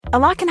A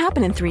lot can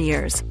happen in 3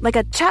 years, like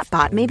a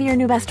chatbot may be your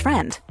new best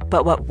friend.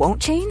 But what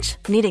won't change?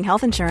 Needing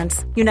health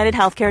insurance. United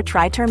Healthcare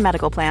Tri-Term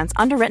Medical Plans,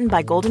 underwritten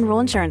by Golden Rule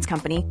Insurance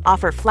Company,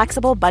 offer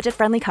flexible,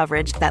 budget-friendly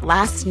coverage that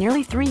lasts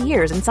nearly 3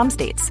 years in some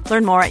states.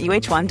 Learn more at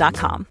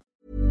uh1.com.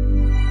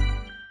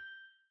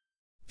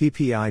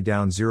 PPI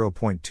down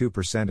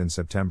 0.2% in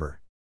September.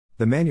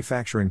 The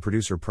Manufacturing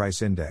Producer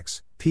Price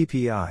Index,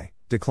 PPI,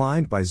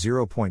 declined by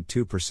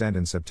 0.2%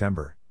 in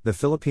September, the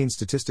Philippine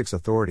Statistics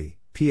Authority,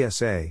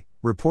 PSA,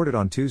 reported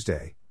on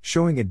Tuesday,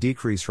 showing a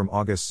decrease from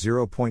August's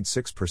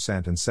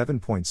 0.6% and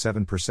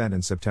 7.7%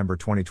 in September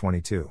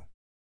 2022.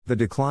 The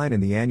decline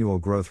in the annual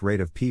growth rate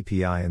of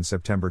PPI in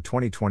September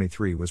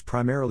 2023 was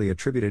primarily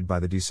attributed by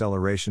the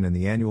deceleration in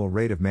the annual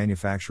rate of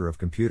manufacture of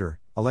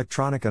computer,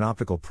 electronic and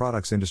optical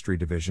products industry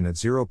division at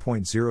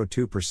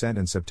 0.02%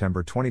 in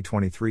September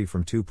 2023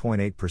 from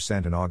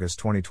 2.8% in August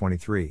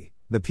 2023,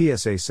 the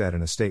PSA said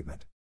in a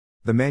statement.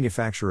 The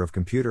manufacture of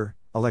computer,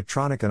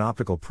 electronic and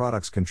optical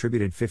products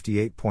contributed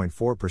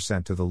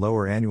 58.4% to the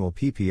lower annual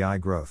PPI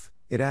growth,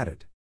 it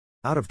added.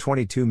 Out of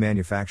 22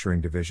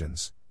 manufacturing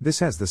divisions, this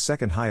has the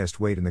second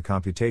highest weight in the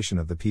computation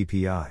of the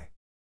PPI.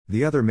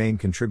 The other main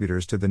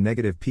contributors to the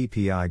negative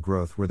PPI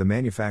growth were the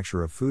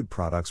manufacture of food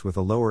products with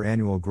a lower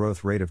annual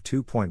growth rate of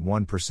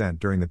 2.1%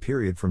 during the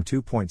period from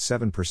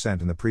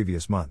 2.7% in the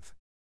previous month.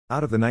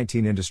 Out of the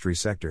 19 industry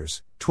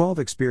sectors, 12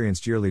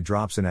 experienced yearly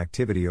drops in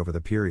activity over the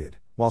period,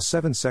 while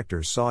 7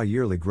 sectors saw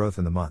yearly growth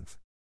in the month.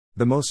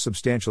 The most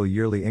substantial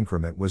yearly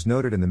increment was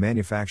noted in the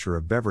manufacture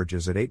of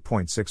beverages at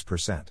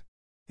 8.6%.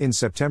 In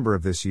September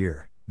of this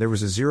year, there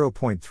was a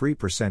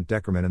 0.3%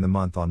 decrement in the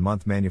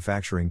month-on-month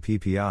manufacturing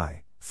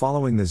PPI,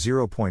 following the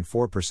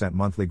 0.4%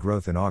 monthly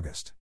growth in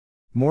August.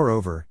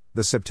 Moreover,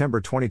 the September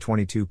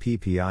 2022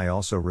 PPI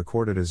also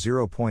recorded a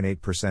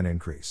 0.8%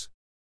 increase.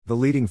 The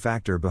leading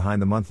factor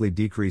behind the monthly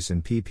decrease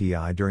in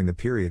PPI during the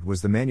period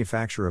was the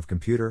manufacture of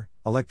computer,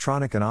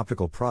 electronic and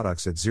optical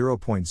products at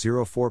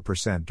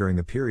 0.04% during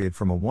the period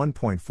from a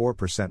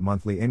 1.4%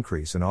 monthly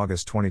increase in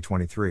August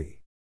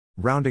 2023.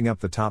 Rounding up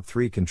the top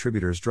 3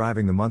 contributors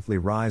driving the monthly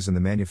rise in the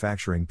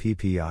manufacturing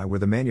PPI were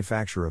the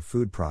manufacture of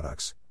food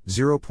products,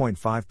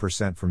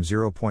 0.5% from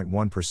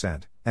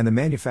 0.1%, and the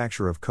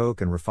manufacture of coke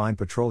and refined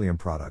petroleum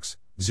products,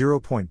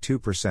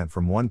 0.2%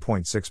 from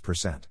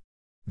 1.6%.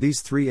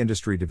 These 3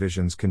 industry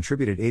divisions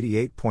contributed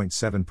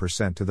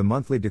 88.7% to the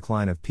monthly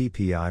decline of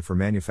PPI for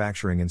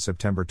manufacturing in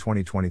September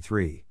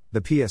 2023,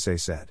 the PSA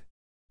said.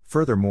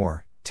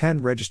 Furthermore,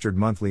 10 registered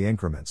monthly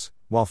increments,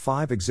 while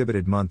 5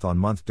 exhibited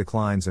month-on-month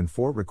declines and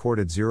 4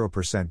 recorded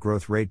 0%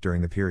 growth rate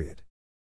during the period.